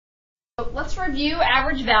Let's review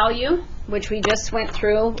average value, which we just went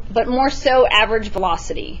through, but more so average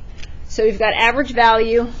velocity. So we've got average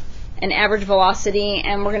value and average velocity,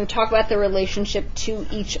 and we're going to talk about the relationship to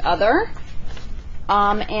each other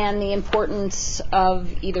and the importance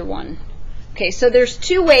of either one. Okay, so there's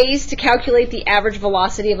two ways to calculate the average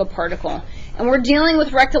velocity of a particle. And we're dealing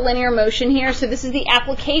with rectilinear motion here, so this is the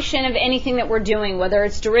application of anything that we're doing, whether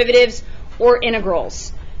it's derivatives or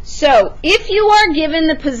integrals. So if you are given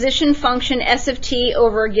the position function s of t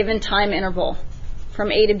over a given time interval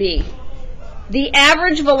from a to b, the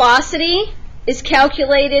average velocity is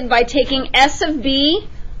calculated by taking s of b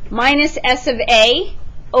minus s of a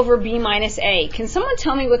over b minus a. Can someone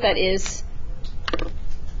tell me what that is?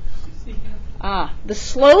 The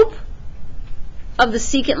slope of the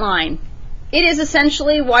secant line. It is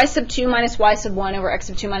essentially y sub 2 minus y sub 1 over x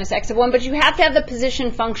sub 2 minus x sub 1, but you have to have the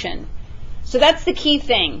position function. So that's the key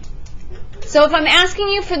thing. So if I'm asking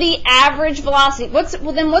you for the average velocity,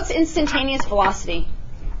 what's instantaneous velocity?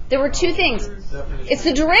 There were two things. It's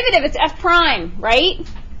the derivative. It's f prime, right?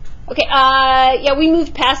 Okay, yeah, we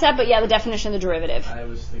moved past that, but yeah, the definition of the derivative. I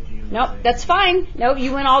was thinking of Nope, that's fine. Nope,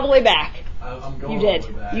 you went all the way back. I'm going You did. all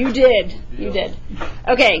the way back. You did. You did.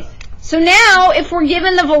 Okay, so now if we're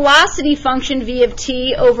given the velocity function v of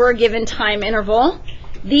t over a given time interval,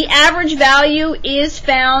 the average value is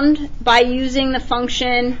found by using the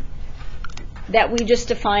function that we just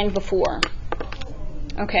defined before.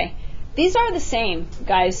 Okay, these are the same,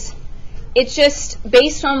 guys. It's just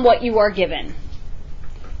based on what you are given.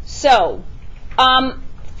 So,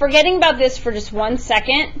 forgetting about this for just 1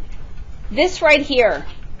 second, this right here,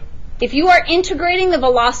 if you are integrating the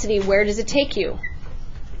velocity, where does it take you?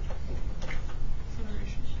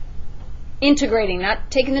 Integrating, not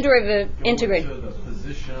taking the derivative, integrating.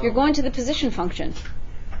 You're going to the position function.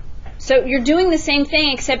 So you're doing the same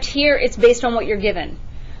thing, except here it's based on what you're given.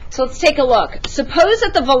 So let's take a look. Suppose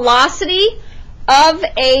that the velocity of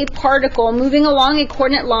a particle moving along a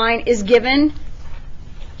coordinate line is given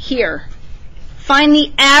here. Find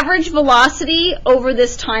the average velocity over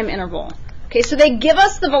this time interval. Okay, so they give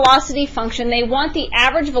us the velocity function. They want the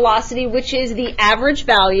average velocity, which is the average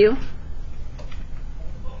value.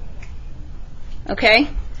 Okay,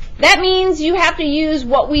 that means you have to use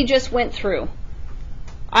what we just went through.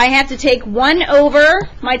 I have to take 1 over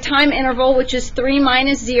my time interval, which is 3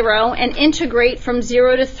 minus 0, and integrate from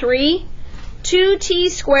 0 to 3, 2t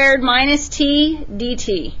squared minus t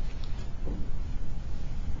dt.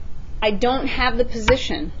 I don't have the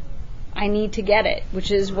position. I need to get it,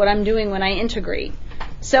 which is what I'm doing when I integrate.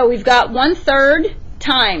 So we've got 1/3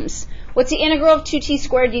 times. What's the integral of 2t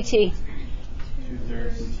squared dt?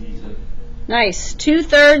 2/3 t. Nice.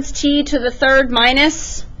 2/3 t to the third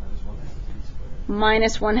minus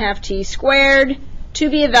 1/2 t squared, to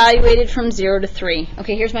be evaluated from 0 to 3.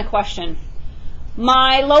 Okay, here's my question.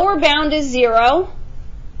 My lower bound is 0.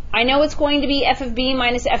 I know it's going to be f of b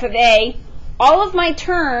minus f of a. All of my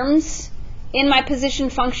terms in my position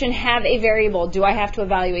function have a variable. Do I have to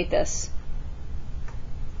evaluate this?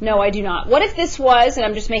 No, I do not. What if this was, and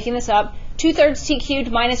I'm just making this up, 2/3 t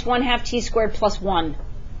cubed minus 1/2 t squared plus 1?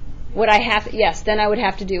 Would I have, yes, then I would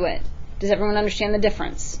have to do it. Does everyone understand the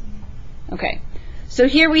difference? Okay. So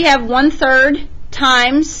here we have 1/3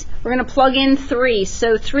 times, we're going to plug in 3.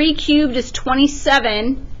 So 3 cubed is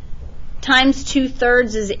 27 times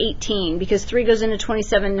 2/3 is 18, because 3 goes into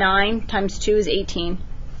 27, 9 times 2 is 18.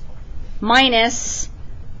 Minus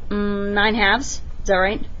 9/2, is that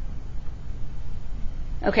right?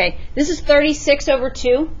 Okay, this is 36 over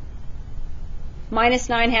 2 minus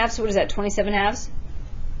 9/2, so what is that, 27/2?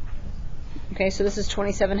 Okay, so this is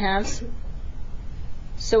 27/2.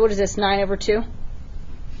 So what is this, 9 over 2?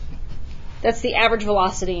 That's the average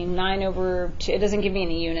velocity, 9 over 2. It doesn't give me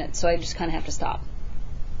any units, so I just kind of have to stop.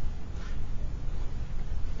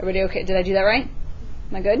 Everybody okay? Did I do that right?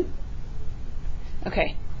 Am I good?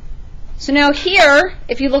 Okay. So now here,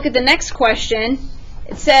 if you look at the next question,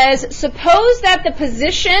 it says, suppose that the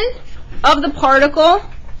position of the particle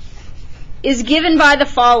is given by the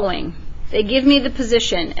following. They give me the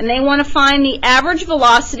position, and they want to find the average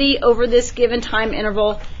velocity over this given time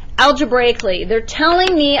interval algebraically. They're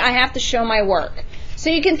telling me I have to show my work. So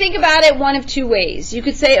you can think about it one of two ways. You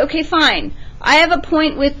could say, okay, fine. I have a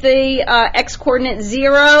point with the x-coordinate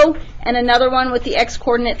 0 and another one with the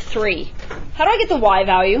x-coordinate 3. How do I get the y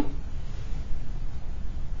value?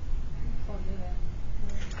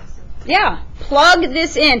 Yeah, plug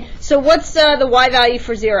this in. So what's the y value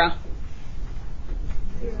for 0?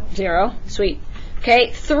 0. Sweet.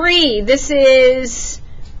 Okay, 3. This is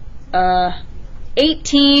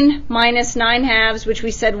 18 minus 9/2, which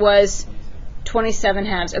we said was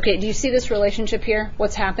 27/2. Okay, do you see this relationship here?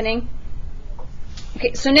 What's happening?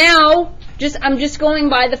 Okay, so now I'm just going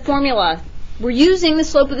by the formula. We're using the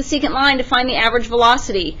slope of the secant line to find the average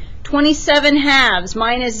velocity. 27 halves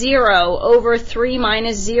minus 0 over 3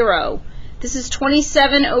 minus 0. This is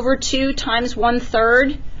 27 over 2 times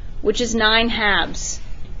 1/3, which is 9 halves.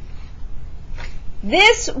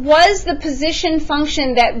 This was the position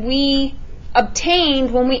function that we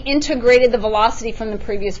obtained when we integrated the velocity from the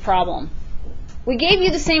previous problem. We gave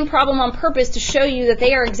you the same problem on purpose to show you that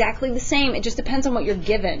they are exactly the same. It just depends on what you're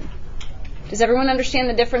given. Does everyone understand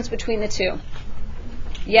the difference between the two?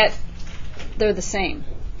 Yet, they're the same.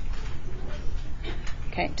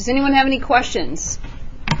 Okay, does anyone have any questions?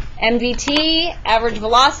 MVT, average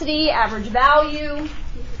velocity, average value.